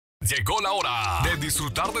Llegó la hora de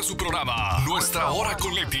disfrutar de su programa Nuestra Hora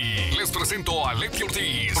con Lety. Les presento a Lety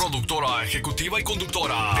Ortiz, productora ejecutiva y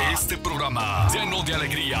conductora de este programa lleno de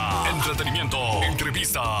alegría, entretenimiento,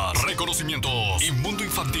 entrevistas, reconocimientos y mundo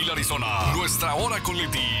infantil Arizona. Nuestra Hora con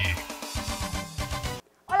Lety.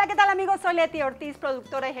 Hola, ¿qué tal amigos? Soy Lety Ortiz,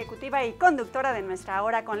 productora ejecutiva y conductora de Nuestra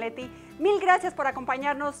Hora con Lety. Mil gracias por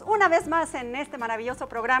acompañarnos una vez más en este maravilloso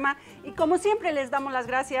programa y como siempre les damos las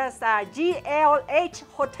gracias a GLH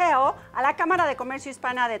Hotel, a la Cámara de Comercio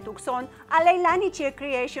Hispana de Tucson, a Leilani Cheer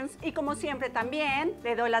Creations y como siempre también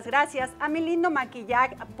le doy las gracias a mi lindo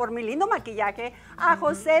maquillaje, a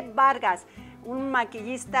José Vargas, un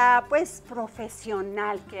maquillista pues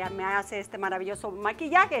profesional que me hace este maravilloso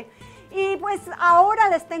maquillaje. Y pues ahora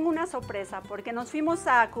les tengo una sorpresa porque nos fuimos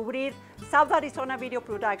a cubrir South Arizona Video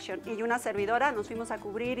Production y una servidora nos fuimos a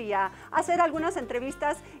cubrir y a hacer algunas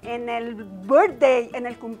entrevistas en el birthday, en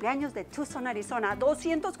el cumpleaños de Tucson, Arizona,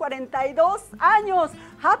 242 años.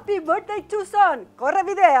 Happy birthday Tucson. Corre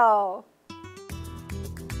video.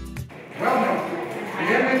 Bueno,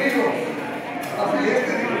 bienvenidos a la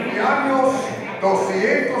fiesta de cumpleaños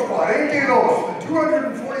 242, the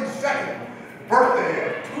 242nd birthday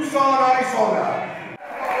of Tucson, Arizona.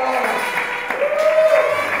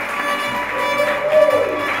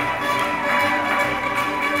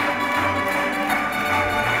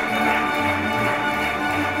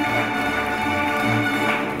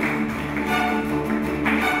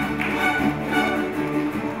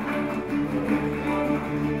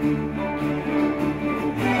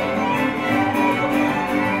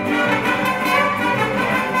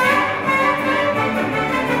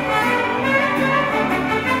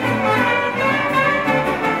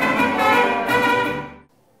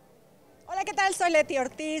 Soy Lety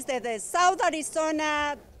Ortiz de the South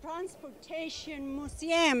Arizona Transportation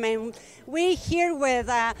Museum, and we're here with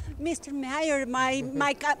Mr. Mayor, my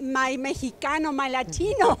Mexicano, my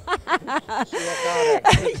Latino.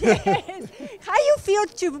 Yes. How you feel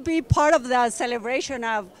to be part of the celebration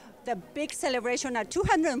of the big celebration at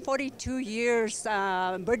 242 years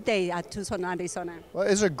birthday at Tucson, Arizona? Well,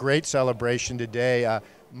 it's a great celebration today.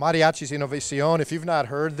 Mariachis Innovación, if you've not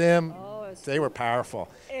heard them, they were powerful.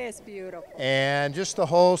 It's beautiful. And just the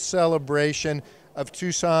whole celebration of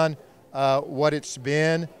Tucson, what it's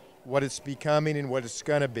been, what it's becoming, and what it's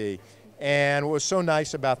going to be. And what was so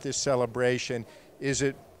nice about this celebration is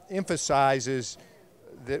it emphasizes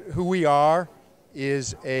that who we are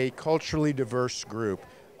is a culturally diverse group,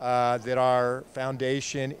 that our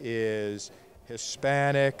foundation is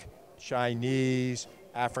Hispanic, Chinese,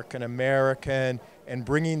 African American, and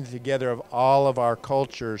bringing together of all of our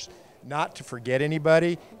cultures, not to forget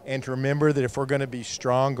anybody, and to remember that if we're going to be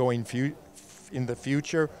strong going in the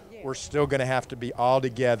future, we're still going to have to be all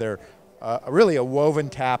together, really a woven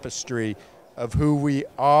tapestry of who we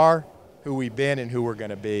are, who we've been, and who we're going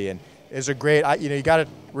to be. And it's a great, you got to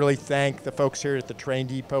really thank the folks here at the Train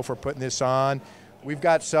Depot for putting this on. We've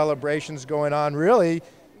got celebrations going on really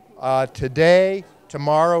today,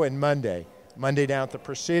 tomorrow, and Monday. Monday down at the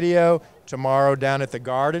Presidio, tomorrow down at the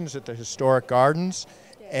Gardens, at the Historic Gardens.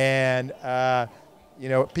 And,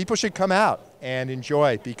 people should come out and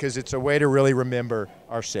enjoy because it's a way to really remember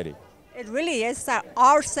our city. It really is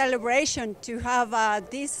our celebration to have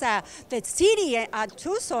the city at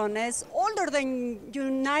Tucson is older than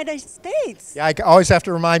United States. Yeah, I always have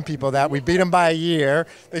to remind people that. We beat them by a year.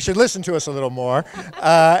 They should listen to us a little more.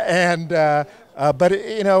 But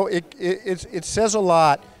it says a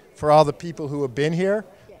lot for all the people who have been here,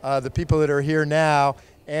 the people that are here now.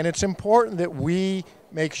 And it's important that we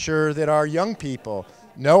make sure that our young people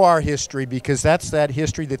know our history because that's that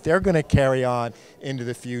history that they're going to carry on into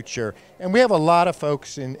the future. And we have a lot of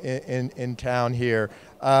folks in town here.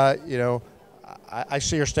 I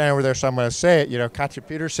see her standing over there, so I'm going to say it, Katja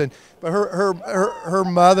Peterson. But her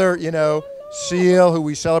mother, Seal, who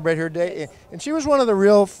we celebrate her day, and she was one of the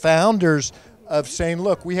real founders of saying,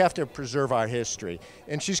 look, we have to preserve our history.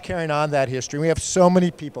 And she's carrying on that history. We have so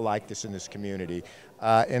many people like this in this community.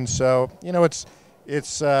 And so,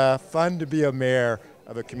 it's fun to be a mayor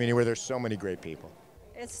of a community where there's so many great people.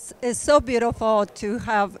 It's so beautiful to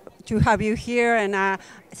have you here and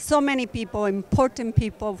so many people, important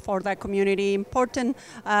people for the community. Important.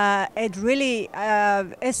 It really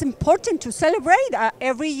is important to celebrate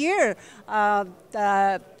every year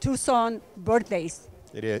the Tucson birthdays.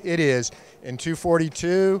 It is. In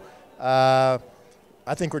 242, I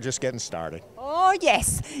think we're just getting started. Oh,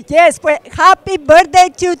 yes, yes. Pues, happy birthday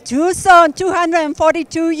to Tucson,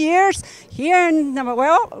 242 years here in,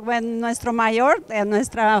 well, when nuestro mayor,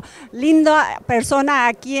 nuestra linda persona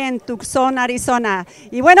aquí en Tucson, Arizona.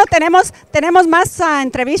 Y bueno, tenemos más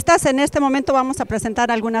entrevistas. En este momento vamos a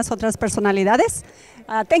presentar algunas otras personalidades.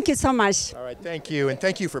 Thank you so much. All right, thank you, and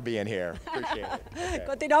thank you for being here. Appreciate it. Okay.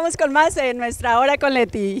 Continuamos con más en Nuestra Hora con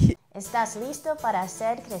Lety. ¿Estás listo para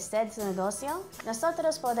hacer crecer tu negocio?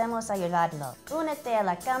 Nosotros podemos ayudarlo. Únete a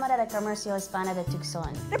la Cámara de Comercio Hispana de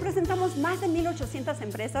Tucson. Representamos más de 1,800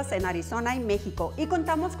 empresas en Arizona y México y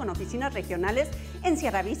contamos con oficinas regionales en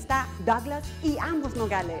Sierra Vista, Douglas y ambos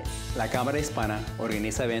Nogales. La Cámara Hispana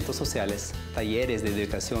organiza eventos sociales, talleres de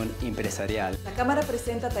educación empresarial. La Cámara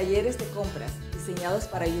presenta talleres de compras diseñados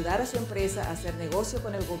para ayudar a su empresa a hacer negocio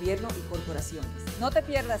con el gobierno y corporaciones. No te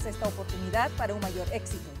pierdas esta oportunidad para un mayor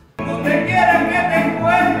éxito. Donde quiera que te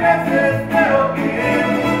encuentres, espero que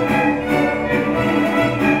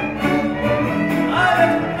al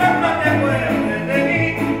escucharme te acuerdes de mí,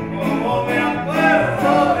 como me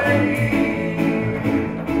acuerdo de ti.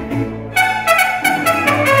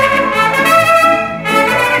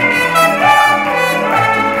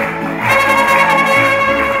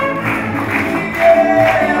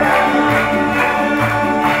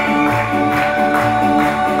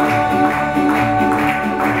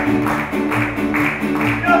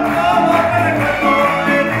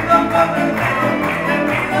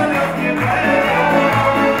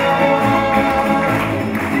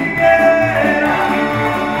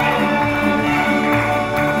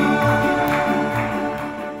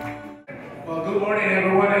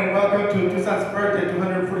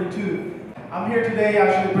 I'm here today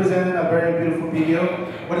actually presenting a very beautiful video,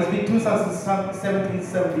 what has been Tucson since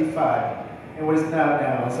 1775, and what is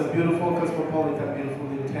now. It's a beautiful, cosmopolitan, beautiful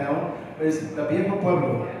little town, but it's the Viejo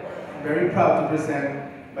Pueblo. I'm very proud to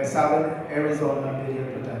present by Southern Arizona Video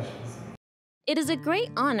Productions. It is a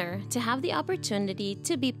great honor to have the opportunity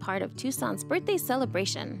to be part of Tucson's birthday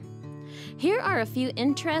celebration. Here are a few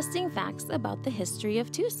interesting facts about the history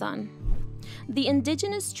of Tucson. The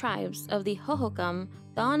indigenous tribes of the Hohokam,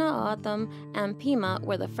 Tohono-O'odham, and Pima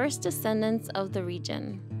were the first descendants of the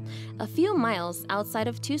region. A few miles outside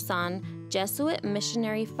of Tucson, Jesuit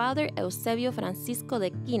missionary Father Eusebio Francisco de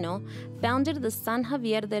Quino founded the San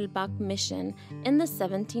Javier del Bac mission in the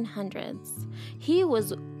 1700s. He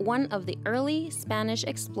was one of the early Spanish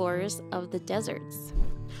explorers of the deserts.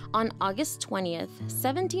 On August 20th,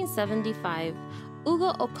 1775,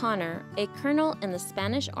 Hugo O'Connor, a colonel in the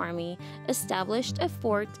Spanish Army, established a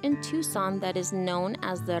fort in Tucson that is known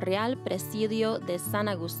as the Real Presidio de San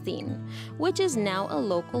Agustin, which is now a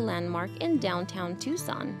local landmark in downtown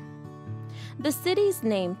Tucson. The city's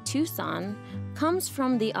name, Tucson, comes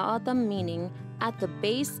from the O'odham meaning at the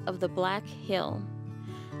base of the Black Hill.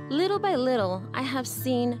 Little by little, I have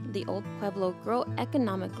seen the old pueblo grow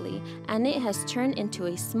economically, and it has turned into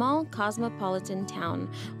a small cosmopolitan town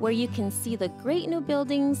where you can see the great new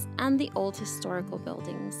buildings and the old historical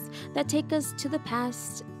buildings that take us to the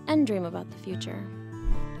past and dream about the future.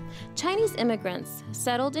 Chinese immigrants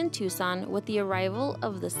settled in Tucson with the arrival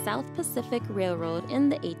of the South Pacific Railroad in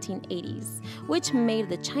the 1880s, which made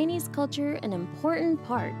the Chinese culture an important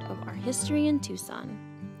part of our history in Tucson.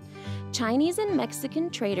 Chinese and Mexican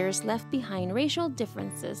traders left behind racial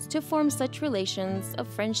differences to form such relations of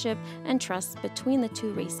friendship and trust between the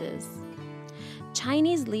two races.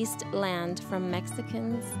 Chinese leased land from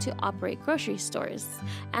Mexicans to operate grocery stores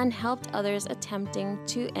and helped others attempting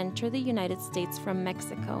to enter the United States from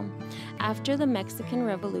Mexico after the Mexican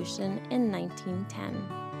Revolution in 1910.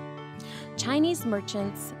 Chinese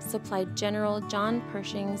merchants supplied General John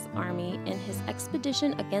Pershing's army in his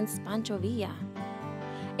expedition against Pancho Villa.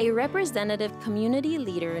 A representative community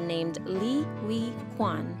leader named Li Hui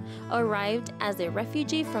Quan arrived as a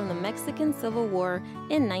refugee from the Mexican Civil War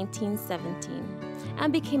in 1917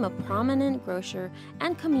 and became a prominent grocer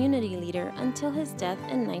and community leader until his death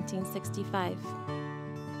in 1965.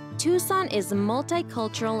 Tucson is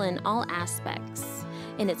multicultural in all aspects,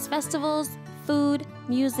 in its festivals, food,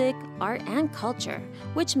 music, art, and culture,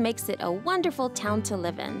 which makes it a wonderful town to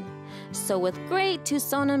live in. So with great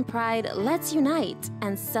Tucsonan pride, let's unite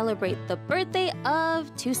and celebrate the birthday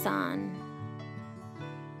of Tucson.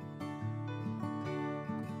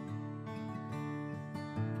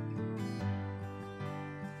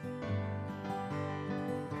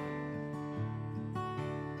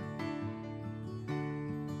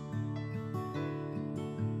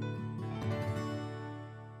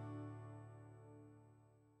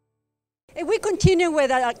 We continue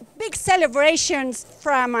with big celebrations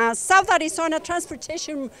from South Arizona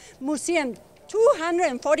Transportation Museum.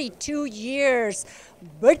 242 years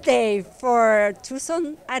birthday for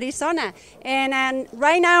Tucson, Arizona. And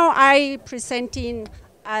right now I presenting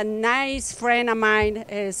a nice friend of mine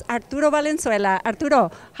is Arturo Valenzuela. Arturo,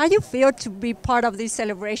 how you feel to be part of this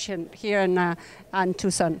celebration here in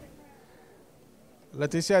Tucson?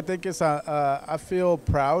 Leticia, I think I feel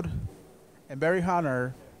proud and very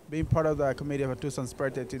honored being part of the committee of Tucson's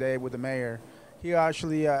birthday today with the mayor. He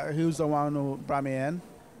actually, he was the one who brought me in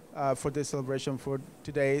for this celebration for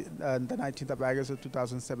today, the 19th of August of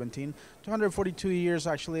 2017. 242 years,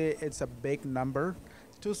 actually, it's a big number.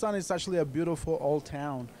 Tucson is actually a beautiful old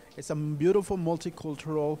town. It's a beautiful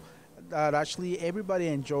multicultural that actually everybody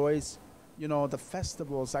enjoys, you know, the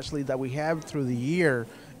festivals actually that we have through the year.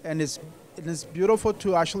 And it is beautiful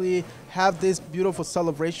to actually have this beautiful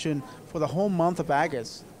celebration for the whole month of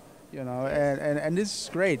August. You know, and this is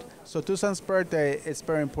great. So Tucson's birthday is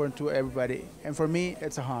very important to everybody. And for me,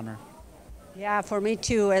 it's a honor. Yeah, for me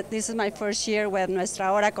too. This is my first year with Nuestra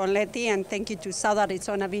Hora con Lety, and thank you to South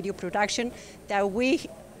Arizona Video Production that we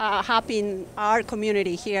have in our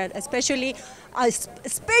community here, especially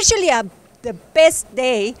the best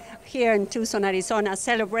day here in Tucson, Arizona,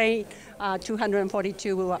 celebrate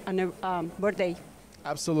 242 birthday.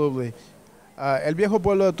 Absolutely. El viejo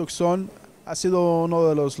pueblo de Tucson ha sido uno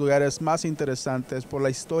de los lugares más interesantes por la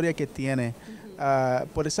historia que tiene,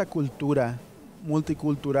 por esa cultura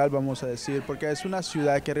multicultural, vamos a decir, porque es una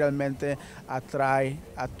ciudad que realmente atrae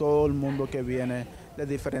a todo el mundo que viene de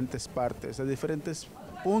diferentes partes, de diferentes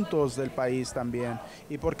puntos del país también,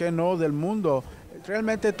 y por qué no del mundo.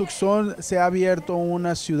 Realmente Tucson se ha abierto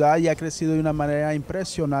una ciudad y ha crecido de una manera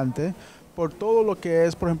impresionante por todo lo que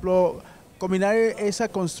es, por ejemplo, combinar esa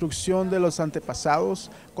construcción de los antepasados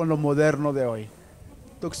con lo moderno de hoy.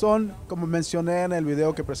 Tucson, como mencioné en el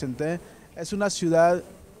video que presenté, es una ciudad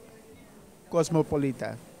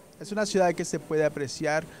cosmopolita. Es una ciudad que se puede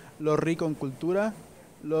apreciar lo rico en cultura,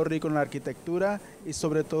 lo rico en la arquitectura y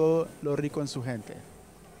sobre todo lo rico en su gente.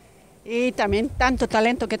 Y también tanto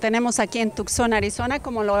talento que tenemos aquí en Tucson, Arizona,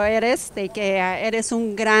 como lo eres, de que eres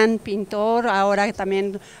un gran pintor. Ahora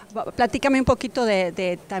también, platícame un poquito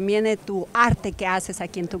también de tu arte que haces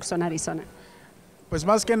aquí en Tucson, Arizona. Pues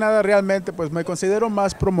más que nada realmente pues me considero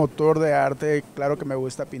más promotor de arte. Claro que me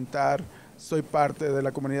gusta pintar, soy parte de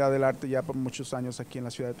la comunidad del arte ya por muchos años aquí en la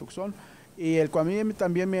ciudad de Tucson. Y el cual a mí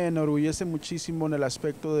también me enorgullece muchísimo en el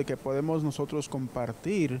aspecto de que podemos nosotros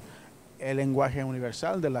compartir el lenguaje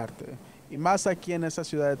universal del arte, y más aquí en esta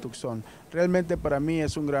ciudad de Tucson. Realmente para mí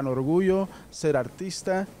es un gran orgullo ser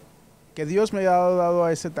artista, que Dios me haya dado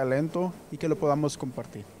ese talento y que lo podamos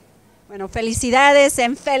compartir. Bueno, felicidades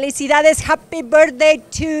and felicidades. Happy birthday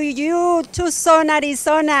to you, Tucson,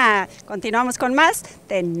 Arizona. Continuamos con más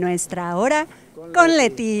de Nuestra Hora con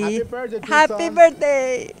Lety. Happy birthday, Tucson. Happy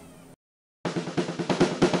birthday.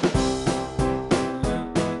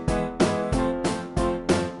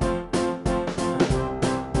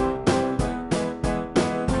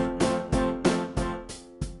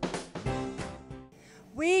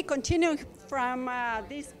 We continue from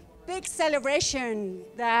this big celebration,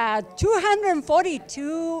 the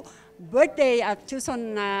 242 birthday of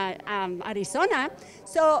Tucson, Arizona.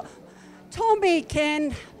 So, tell me,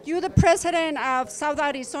 Ken, you're the president of South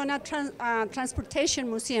Arizona Transportation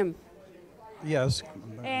Museum. Yes.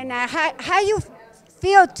 And how you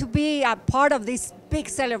feel to be a part of this big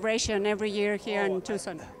celebration every year here in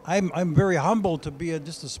Tucson? I'm very humbled to be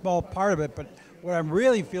just a small part of it, but what I'm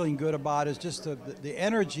really feeling good about is just the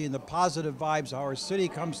energy and the positive vibes, how our city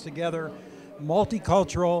comes together,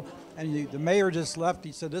 multicultural, and the mayor just left.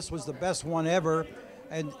 He said this was the best one ever.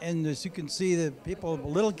 And as you can see, the people,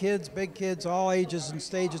 little kids, big kids, all ages and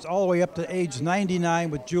stages, all the way up to age 99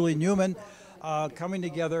 with Julie Newman coming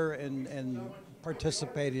together and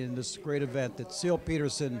participating in this great event that Seal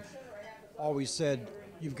Peterson always said,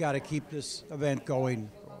 you've got to keep this event going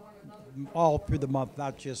all through the month,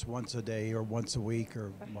 not just once a day or once a week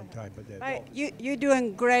or one time a day. You're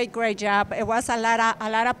doing great job. It was a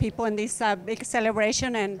lot of people in this big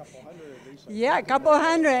celebration, and yeah, a couple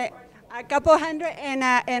hundred,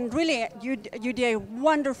 and really you did a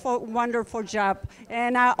wonderful job.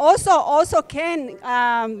 And also Ken,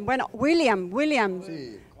 bueno, William.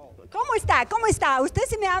 Sí. ¿Cómo está? ¿Usted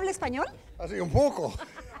sí me habla español? Así un poco.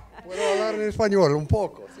 Puedo hablar en español un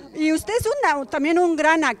poco. Sí. Y usted es también un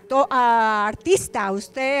gran artista.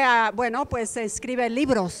 Usted, bueno, pues escribe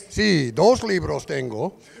libros. Sí, 2 libros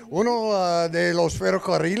tengo. Uno de los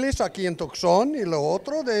ferrocarriles aquí en Tucson y el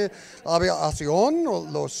otro de aviación,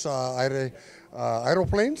 los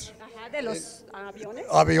aeroplanes. Ajá, de los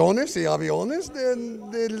aviones. Aviones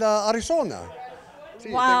de la Arizona. Sí,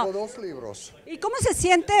 Wow. tengo 2 libros. ¿Y cómo se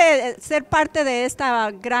siente ser parte de esta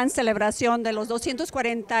gran celebración de los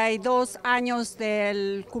 242 años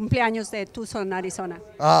del cumpleaños de Tucson, Arizona?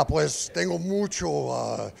 Pues tengo mucho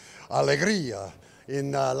alegría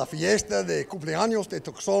en la fiesta de cumpleaños de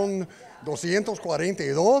Tucson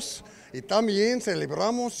 242 y también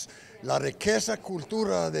celebramos la riqueza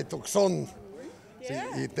cultura de Tucson. Sí,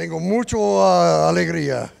 y tengo mucho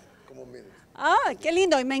alegría. Qué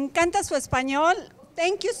lindo, y me encanta su español.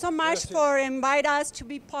 Thank you so much for inviting us to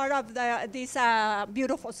be part of this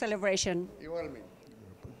beautiful celebration.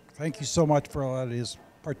 Thank you so much for letting us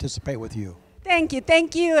participate with you. Thank you,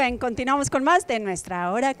 thank you. And continuamos con más de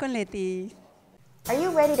Nuestra Hora con Lety. Are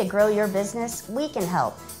you ready to grow your business? We can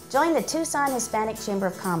help. Join the Tucson Hispanic Chamber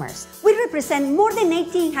of Commerce. We represent more than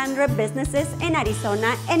 1,800 businesses in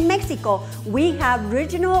Arizona and Mexico. We have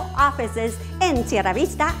regional offices in Sierra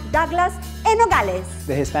Vista, Douglas, and Nogales.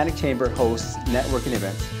 The Hispanic Chamber hosts networking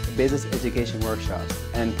events, business education workshops,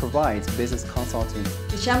 and provides business consulting.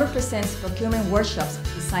 The Chamber presents procurement workshops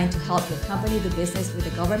designed to help your company do business with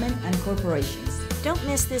the government and corporations. Don't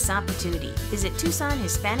miss this opportunity. Visit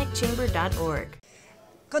TucsonHispanicChamber.org.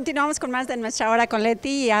 Continuamos con más de Nuestra Hora con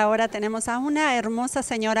Lety y ahora tenemos a una hermosa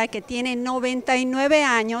señora que tiene 99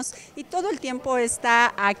 años y todo el tiempo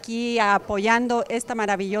está aquí apoyando esta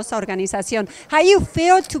maravillosa organización. How you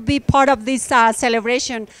feel to be part of this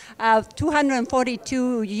celebration of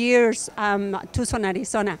 242 years Tucson,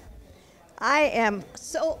 Arizona? I am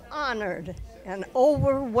so honored and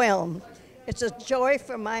overwhelmed. It's a joy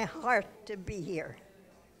for my heart to be here.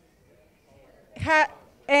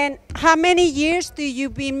 And how many years do you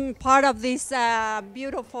been part of this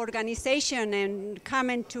beautiful organization and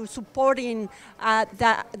coming to supporting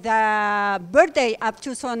the birthday of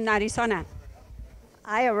Tucson, Arizona?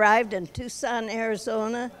 I arrived in Tucson,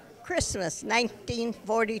 Arizona, Christmas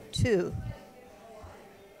 1942.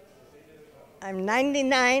 I'm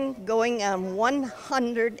 99, going on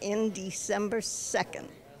 100 in December 2nd.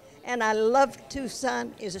 And I love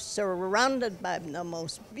Tucson. It's surrounded by the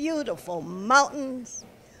most beautiful mountains.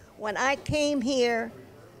 When I came here,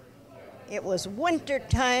 it was winter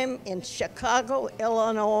time in Chicago,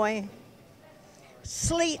 Illinois.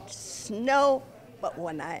 Sleet, snow, but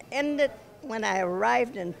when I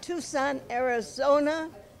arrived in Tucson,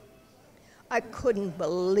 Arizona, I couldn't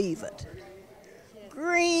believe it.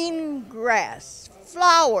 Green grass,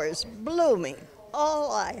 flowers blooming.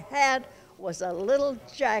 All I had was a little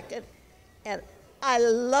jacket, and I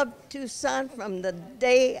loved Tucson from the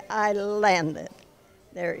day I landed.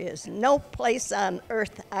 There is no place on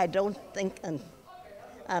earth I don't think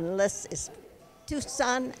unless it's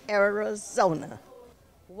Tucson, Arizona.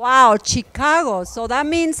 Wow, Chicago. So that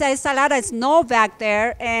means there's a lot of snow back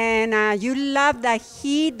there, and you love the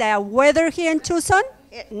heat, the weather here in Tucson?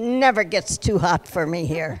 It never gets too hot for me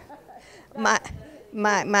here.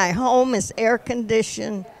 My home is air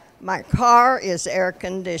conditioned. My car is air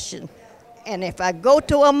conditioned. And if I go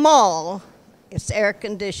to a mall, it's air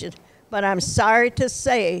conditioned. But I'm sorry to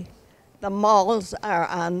say the malls are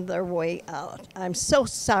on their way out. I'm so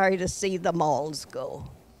sorry to see the malls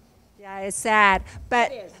go. Yeah, it's sad.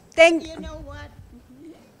 But you know what?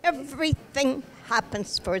 Everything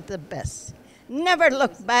happens for the best. Never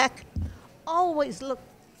look back. Always look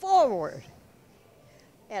forward.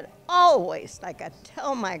 And always, like I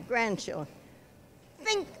tell my grandchildren,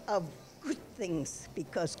 think of good things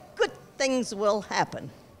because good things will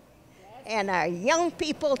happen. And our young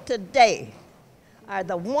people today are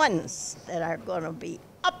the ones that are going to be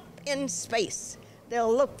up in space.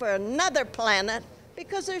 They'll look for another planet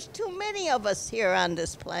because there's too many of us here on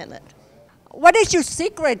this planet. What is your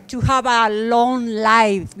secret to have a long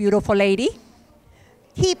life, beautiful lady?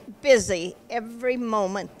 Keep busy every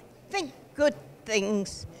moment. Think good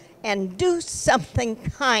things and do something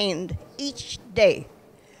kind each day.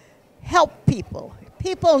 Help people.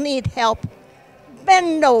 People need help.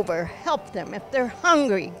 Bend over, help them. If they're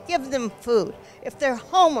hungry, give them food. If they're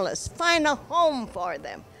homeless, find a home for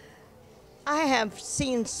them. I have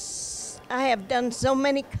done so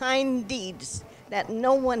many kind deeds that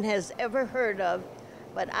no one has ever heard of,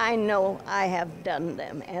 but I know I have done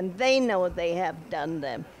them, and they know they have done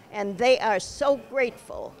them. And they are so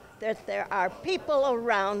grateful that there are people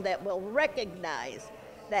around that will recognize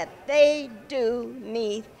that they do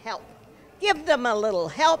need help. Give them a little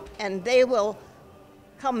help, and they will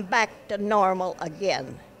come back to normal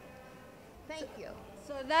again. Thank you.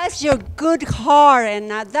 So that's your good heart,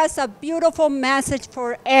 and that's a beautiful message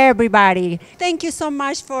for everybody. Thank you so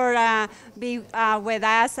much for being with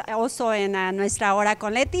us also in Nuestra Hora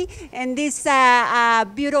con Lety, and this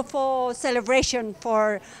beautiful celebration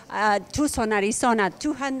for Tucson, Arizona,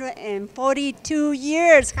 242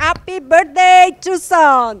 years. Happy birthday,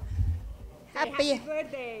 Tucson! Happy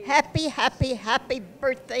birthday. Happy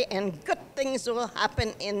birthday, and good things will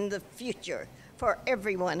happen in the future for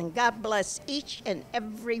everyone. And God bless each and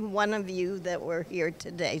every one of you that were here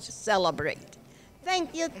today to celebrate.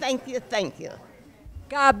 Thank you, thank you, thank you.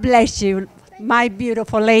 God bless you, my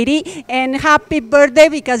beautiful lady, and happy birthday,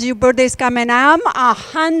 because your birthday is coming up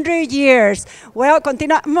 100 years. Well,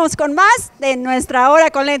 continuamos con más de Nuestra Hora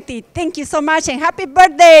con Lety. Thank you so much, and happy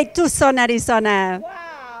birthday, Tucson, Arizona. Wow.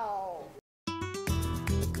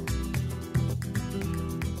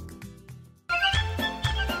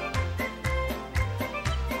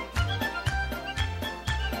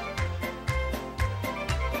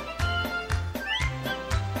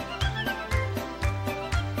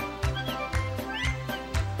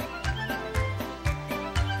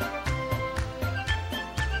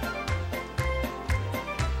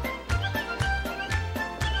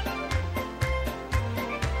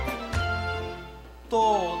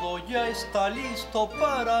 Todo ya está listo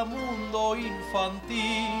para mundo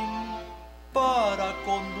infantil, para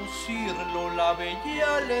conducirlo la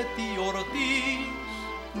bella Lety Ortiz,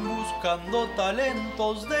 buscando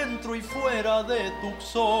talentos dentro y fuera de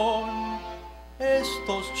Tucson.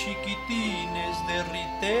 Estos chiquitines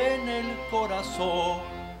derriten el corazón.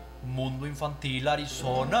 Mundo Infantil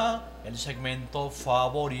Arizona, el segmento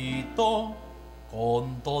favorito,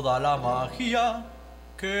 con toda la magia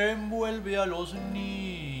que envuelve a los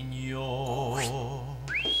niños.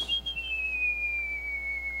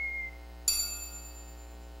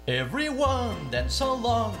 Everyone dance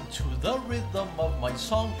along to the rhythm of my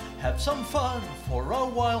song. Have some fun for a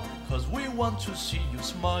while, cause we want to see you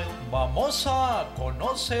smile. Vamos a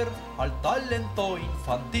conocer al talento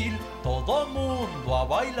infantil. Todo mundo a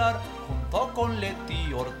bailar junto con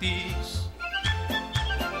Lety Ortiz.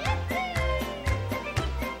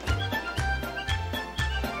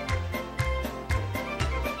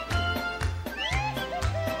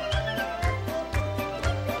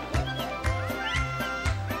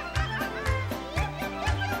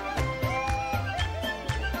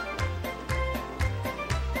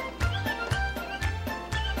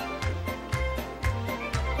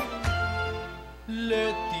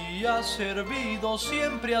 Lety ha servido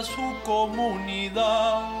siempre a su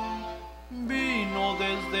comunidad. Vino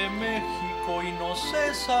desde México y no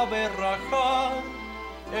se sabe rajar.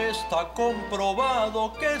 Está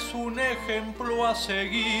comprobado que es un ejemplo a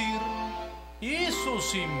seguir. Y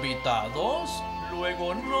sus invitados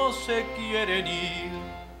luego no se quieren ir.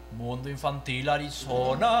 Mundo Infantil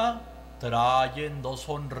Arizona, trayendo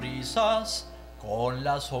sonrisas con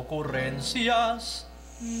las ocurrencias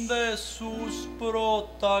de sus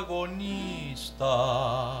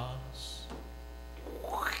protagonistas.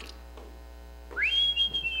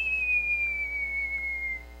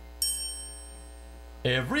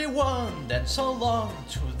 Everyone dance along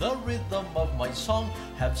to the rhythm of my song.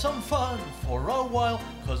 Have some fun for a while,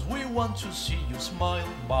 cause we want to see you smile.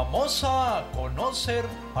 Vamos a conocer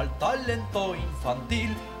al talento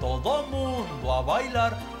infantil. Todo mundo a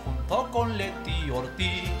bailar junto con Lety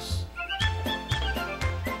Ortiz.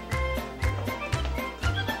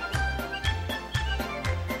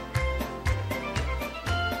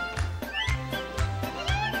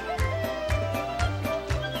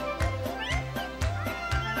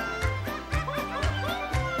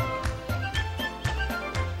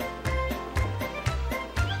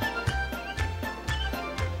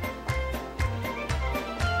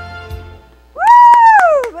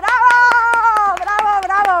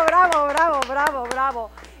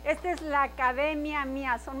 Esta es la academia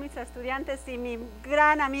mía, son mis estudiantes y mi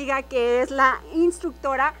gran amiga que es la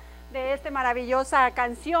instructora de esta maravillosa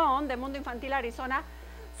canción de Mundo Infantil Arizona,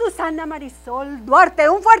 Susana Marisol Duarte.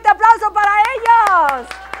 Un fuerte aplauso para ellos.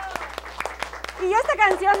 Y esta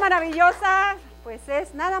canción maravillosa pues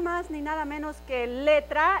es nada más ni nada menos que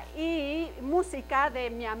letra y música de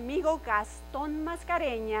mi amigo Gastón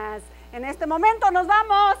Mascareñas. En este momento nos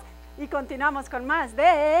vamos y continuamos con más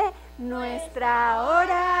de Nuestra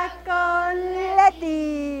Hora con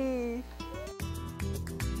Lety.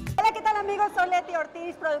 Hola, ¿qué tal amigos? Soy Lety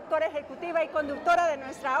Ortiz, productora ejecutiva y conductora de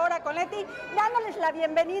Nuestra Hora con Lety, dándoles la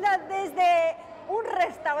bienvenida desde un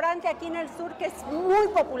restaurante aquí en el sur que es muy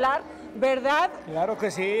popular, ¿verdad? Claro que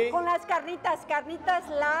sí. Con las carnitas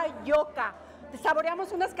La Yoca.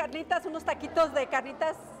 Saboreamos unas carnitas, unos taquitos de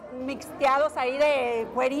carnitas mixteados ahí de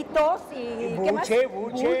cueritos y ¿qué más?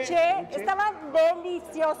 Buche. Estaban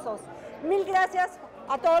deliciosos. Mil gracias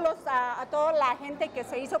a toda la gente que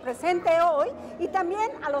se hizo presente hoy y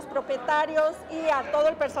también a los propietarios y a todo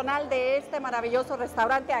el personal de este maravilloso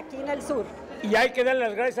restaurante aquí en el sur. Y hay que darle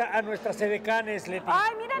las gracias a nuestras edecanes, Lety.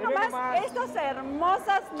 Ay, mira nomás estas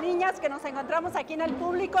hermosas niñas que nos encontramos aquí en el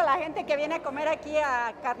público, la gente que viene a comer aquí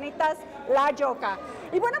a Carnitas La Yoca.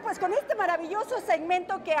 Y bueno, pues con este maravilloso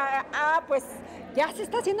segmento que pues ya se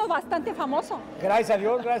está haciendo bastante famoso. Gracias a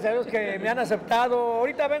Dios que me han aceptado.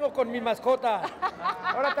 Ahorita vengo con mi mascota.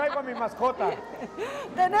 Ahora traigo a mi mascota.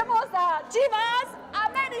 Tenemos a Chivas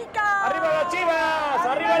América. ¡Arriba las Chivas!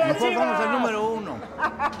 ¡Arriba las Chivas! Nosotros somos el número uno.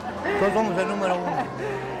 Nosotros somos el número uno.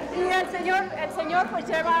 Y el señor pues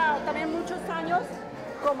lleva también muchos años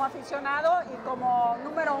como aficionado y como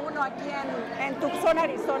número uno aquí en Tucson,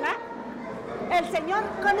 Arizona. El señor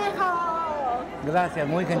Conejo. Gracias,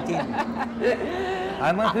 muy gentil.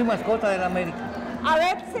 Además fui mascota de la América. A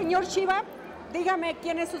ver, señor Chiva, dígame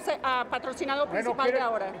quién es su patrocinador principal de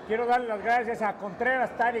ahora. Quiero darle las gracias a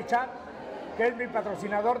Contreras Tire Shop, que es mi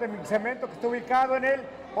patrocinador de mi cemento, que está ubicado en el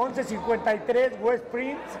 1153 West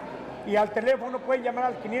Prince. Y al teléfono pueden llamar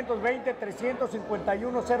al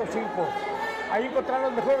 520-351-05. Ahí encontrarán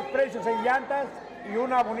los mejores precios en llantas y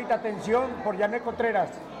una bonita atención por Janet Contreras.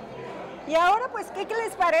 Y ahora, pues, ¿qué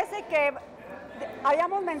les parece que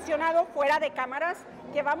habíamos mencionado fuera de cámaras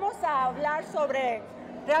que vamos a hablar sobre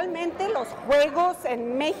realmente los juegos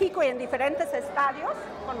en México y en diferentes estadios?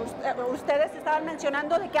 Ustedes estaban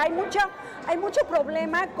mencionando de que hay mucho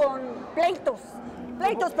problema con pleitos,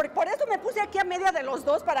 por eso me puse aquí a media de los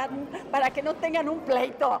dos para que no tengan un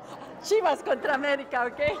pleito. Chivas contra América,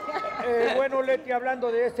 ¿ok? Bueno, Lety,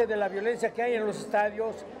 hablando de la violencia que hay en los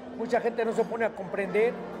estadios, mucha gente no se pone a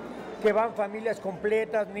comprender que van familias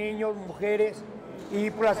completas, niños, mujeres, y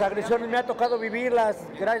por las agresiones me ha tocado vivirlas.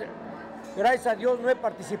 Gracias a Dios no he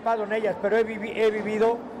participado en ellas, pero he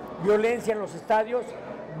vivido violencia en los estadios,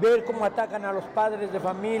 ver cómo atacan a los padres de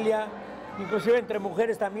familia, inclusive entre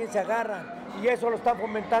mujeres también se agarran, y eso lo están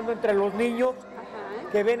fomentando entre los niños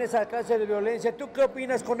que ven esa clase de violencia. ¿Tú qué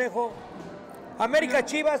opinas, Conejo? América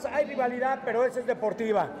Chivas, hay rivalidad, pero esa es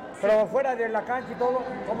deportiva, pero fuera de la cancha y todo,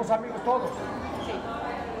 somos amigos todos.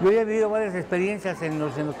 Yo he vivido varias experiencias en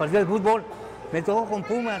los partidos de fútbol. Me tocó con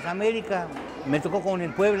Pumas, América, me tocó con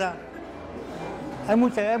el Puebla. Hay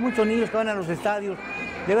muchos niños que van a los estadios.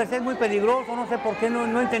 Debe ser muy peligroso, no sé por qué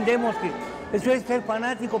no entendemos que eso es ser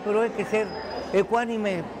fanático, pero hay que ser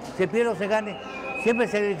ecuánime, se pierda o se gane. Siempre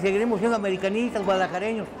seguiremos siendo americanistas,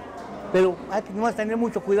 guadalajareños, pero hay que nomás tener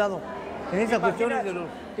mucho cuidado en esas cuestiones de los...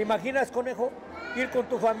 ¿Te imaginas, Conejo, ir con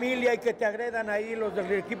tu familia y que te agredan ahí los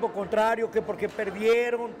del equipo contrario, que porque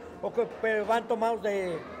perdieron o que van tomados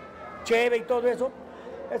de cheve y todo eso?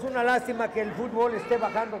 Es una lástima que el fútbol esté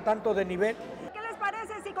bajando tanto de nivel. ¿Qué les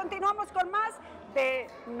parece si continuamos con más de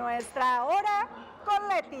Nuestra Hora con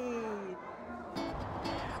Lety?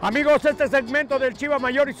 Amigos, este segmento del Chiva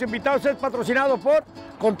Mayor y sus invitados es patrocinado por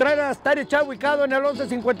Contreras Tire Shop, ubicado en el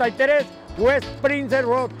 1153 West Prince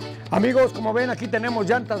Road. Amigos, como ven, aquí tenemos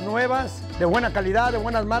llantas nuevas, de buena calidad, de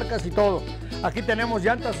buenas marcas y todo. Aquí tenemos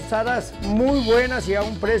llantas usadas muy buenas y a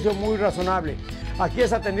un precio muy razonable. Aquí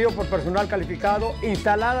es atendido por personal calificado,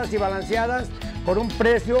 instaladas y balanceadas por un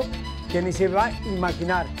precio que ni se va a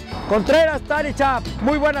imaginar. Contreras Tire Shop,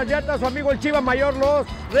 muy buenas llantas, su amigo el Chiva Mayor los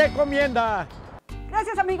recomienda.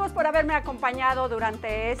 Gracias, amigos, por haberme acompañado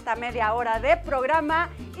durante esta media hora de programa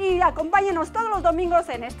y acompáñenos todos los domingos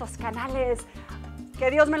en estos canales. Que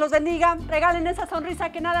Dios me los bendiga, regalen esa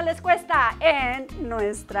sonrisa que nada les cuesta en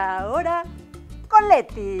Nuestra Hora con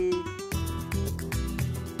Lety.